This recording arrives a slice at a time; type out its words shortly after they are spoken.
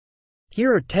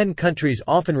Here are 10 countries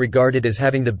often regarded as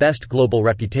having the best global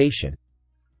reputation.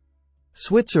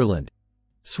 Switzerland.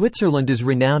 Switzerland is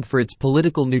renowned for its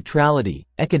political neutrality,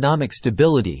 economic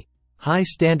stability, high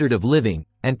standard of living,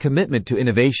 and commitment to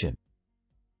innovation.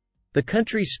 The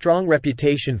country's strong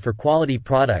reputation for quality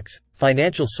products,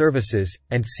 financial services,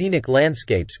 and scenic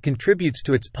landscapes contributes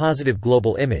to its positive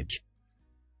global image.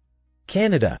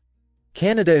 Canada.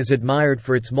 Canada is admired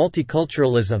for its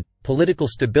multiculturalism, political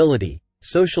stability,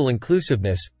 social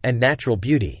inclusiveness, and natural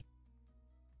beauty.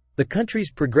 The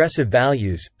country's progressive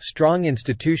values, strong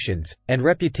institutions, and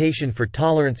reputation for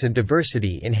tolerance and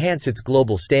diversity enhance its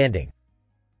global standing.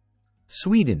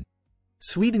 Sweden.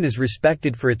 Sweden is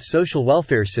respected for its social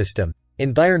welfare system,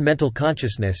 environmental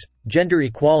consciousness, gender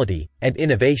equality, and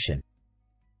innovation.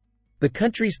 The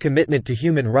country's commitment to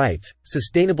human rights,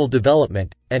 sustainable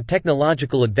development, and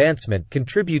technological advancement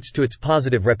contributes to its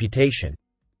positive reputation.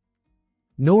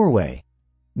 Norway.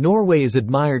 Norway is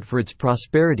admired for its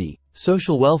prosperity,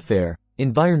 social welfare,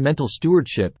 environmental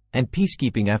stewardship, and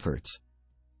peacekeeping efforts.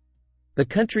 The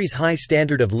country's high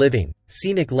standard of living,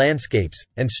 scenic landscapes,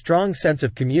 and strong sense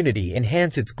of community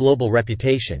enhance its global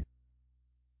reputation.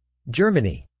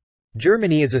 Germany.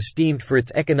 Germany is esteemed for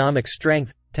its economic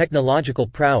strength, technological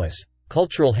prowess,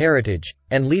 cultural heritage,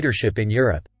 and leadership in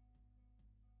Europe.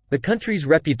 The country's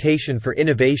reputation for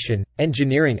innovation,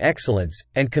 engineering excellence,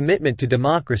 and commitment to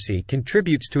democracy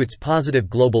contributes to its positive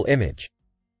global image.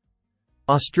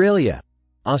 Australia.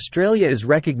 Australia is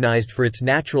recognized for its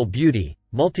natural beauty,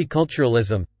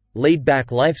 multiculturalism,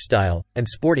 laid-back lifestyle, and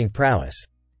sporting prowess.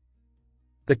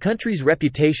 The country's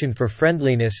reputation for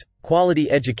friendliness, quality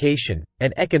education,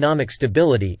 and economic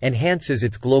stability enhances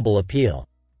its global appeal.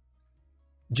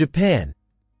 Japan.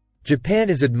 Japan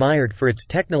is admired for its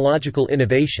technological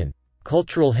innovation,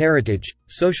 cultural heritage,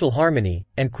 social harmony,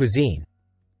 and cuisine.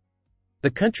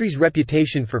 The country's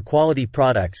reputation for quality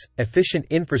products, efficient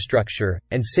infrastructure,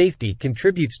 and safety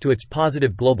contributes to its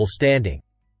positive global standing.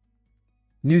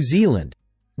 New Zealand.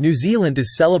 New Zealand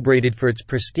is celebrated for its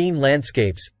pristine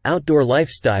landscapes, outdoor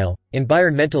lifestyle,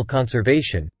 environmental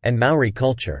conservation, and Maori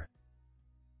culture.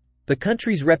 The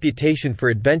country's reputation for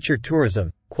adventure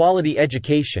tourism, quality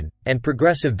education, and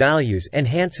progressive values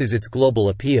enhances its global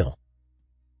appeal.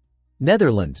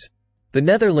 Netherlands. The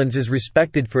Netherlands is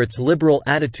respected for its liberal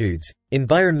attitudes,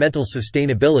 environmental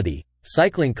sustainability,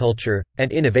 cycling culture,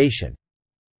 and innovation.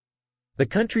 The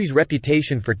country's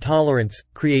reputation for tolerance,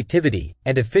 creativity,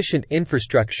 and efficient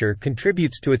infrastructure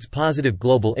contributes to its positive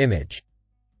global image.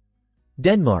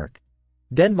 Denmark.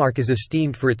 Denmark is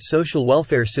esteemed for its social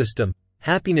welfare system,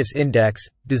 happiness index,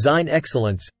 design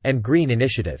excellence, and green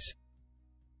initiatives.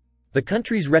 The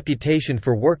country's reputation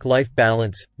for work-life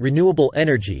balance, renewable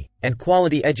energy, and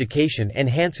quality education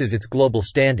enhances its global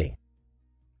standing.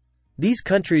 These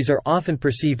countries are often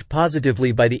perceived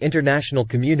positively by the international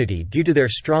community due to their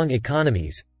strong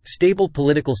economies, stable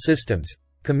political systems,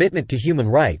 commitment to human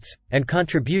rights, and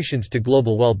contributions to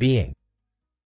global well-being.